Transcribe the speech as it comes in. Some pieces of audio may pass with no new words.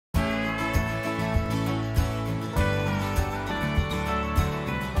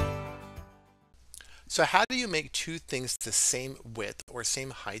So how do you make two things the same width or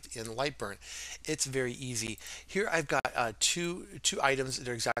same height in Lightburn? It's very easy. Here I've got two items that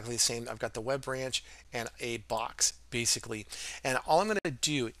are exactly the same. I've got the web branch and a box basically. And all I'm going to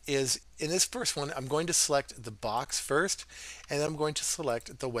do is in this first one, I'm going to select the box first, and then I'm going to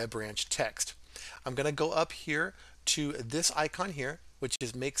select the web branch text. I'm going to go up here to this icon here, which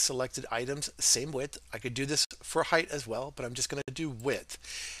is make selected items same width. I could do this for height as well, but I'm just going to do width.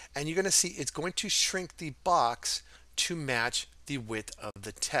 And you're going to see it's going to shrink the box to match the width of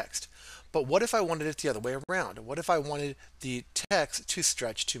the text. But what if I wanted it the other way around? What if I wanted the text to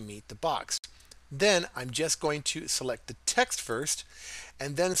stretch to meet the box? Then I'm just going to select the text first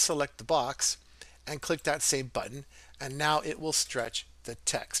and then select the box and click that same button, and now it will stretch the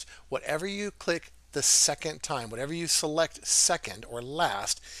text. Whatever you click the second time, whatever you select second or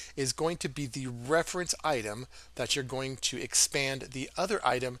last, is going to be the reference item that you're going to expand the other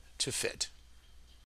item to fit.